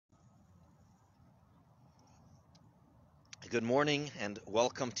Good morning and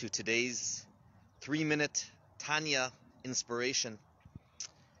welcome to today's 3-minute Tanya inspiration.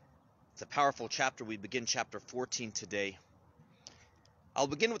 It's a powerful chapter. We begin chapter 14 today. I'll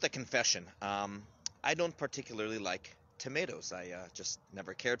begin with a confession. I don't particularly like tomatoes. I just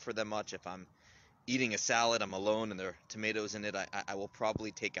never cared for them much. If I'm eating a salad, I'm alone and there are tomatoes in it, I will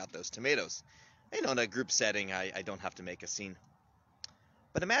probably take out those tomatoes. In a group setting, I don't have to make a scene.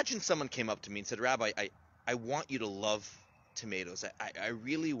 But imagine someone came up to me and said, Rabbi, I want you to love tomatoes. I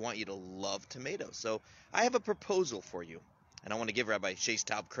really want you to love tomatoes. So I have a proposal for you. And I want to give Rabbi Shais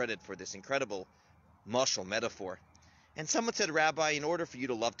Taub credit for this incredible mashal metaphor. And someone said, Rabbi, in order for you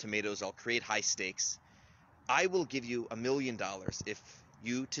to love tomatoes, I'll create high stakes. I will give you $1 million if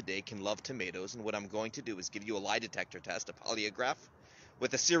you today can love tomatoes. And what I'm going to do is give you a lie detector test, a polygraph,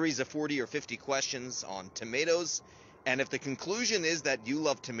 with a series of 40 or 50 questions on tomatoes. And if the conclusion is that you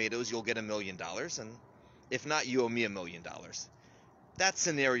love tomatoes, you'll get $1 million. And if not, you owe me $1 million. That's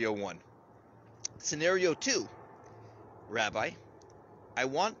scenario one. Scenario two, Rabbi, I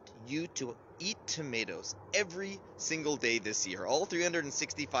want you to eat tomatoes every single day this year, all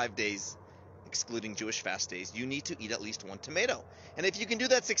 365 days, excluding Jewish fast days. You need to eat at least one tomato. And if you can do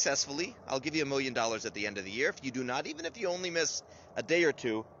that successfully, I'll give you $1 million at the end of the year. If you do not, even if you only miss a day or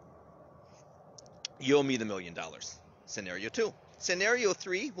two, you owe me the $1 million. Scenario two. Scenario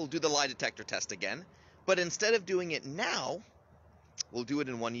three, we'll do the lie detector test again. But instead of doing it now, we'll do it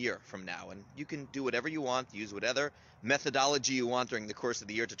in 1 year from now. And you can do whatever you want, use whatever methodology you want during the course of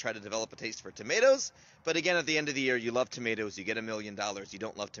the year to try to develop a taste for tomatoes. But again, at the end of the year, you love tomatoes, you get $1 million. You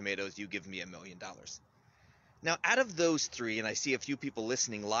don't love tomatoes, you give me $1 million. Now, out of those three, and I see a few people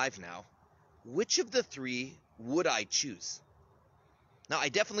listening live now, which of the three would I choose? Now, I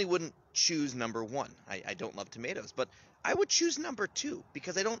definitely wouldn't choose number one. I don't love tomatoes, but I would choose number two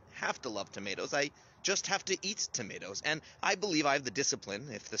because I don't have to love tomatoes. I just have to eat tomatoes. And I believe I have the discipline,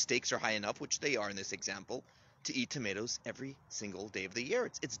 if the stakes are high enough, which they are in this example, to eat tomatoes every single day of the year.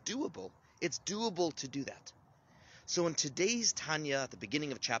 It's doable. It's doable to do that. So in today's Tanya, at the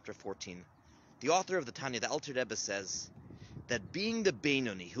beginning of chapter 14, the author of the Tanya, the Alter Rebbe, says that being the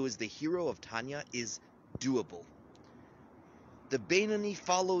Beinoni, who is the hero of Tanya, is doable. The Beinoni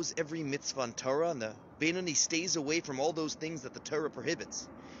follows every mitzvah and Torah, and the Beinoni stays away from all those things that the Torah prohibits.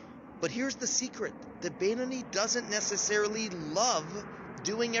 But here's the secret. The Beinoni doesn't necessarily love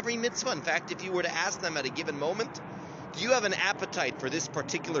doing every mitzvah. In fact, if you were to ask them at a given moment, do you have an appetite for this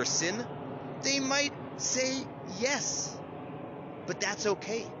particular sin? They might say yes. But that's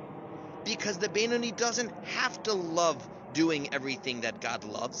okay. Because the Beinoni doesn't have to love doing everything that God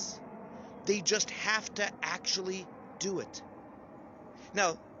loves. They just have to actually do it.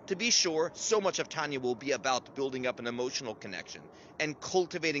 Now, to be sure, so much of Tanya will be about building up an emotional connection and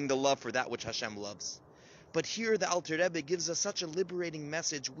cultivating the love for that which Hashem loves. But here the Alter Rebbe gives us such a liberating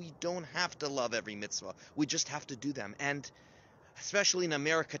message. We don't have to love every mitzvah. We just have to do them. And especially in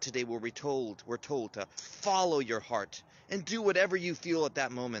America today, where we're told to follow your heart and do whatever you feel at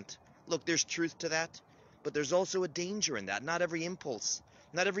that moment. Look, there's truth to that, but there's also a danger in that. Not every impulse,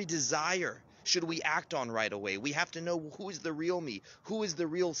 not every desire should we act on right away. We have to know who is the real me, who is the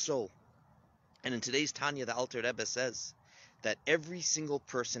real soul. And in today's Tanya, the Alter Rebbe says that every single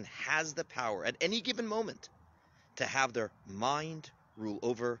person has the power at any given moment to have their mind rule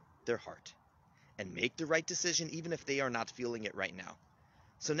over their heart and make the right decision even if they are not feeling it right now.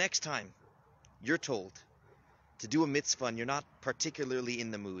 So next time you're told to do a mitzvah and you're not particularly in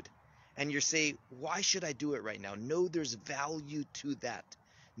the mood, and you say, why should I do it right now? Know there's value to that.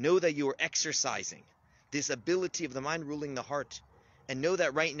 Know that you are exercising this ability of the mind ruling the heart. And know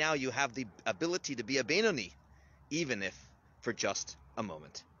that right now you have the ability to be a Beinoni, even if for just a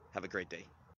moment. Have a great day.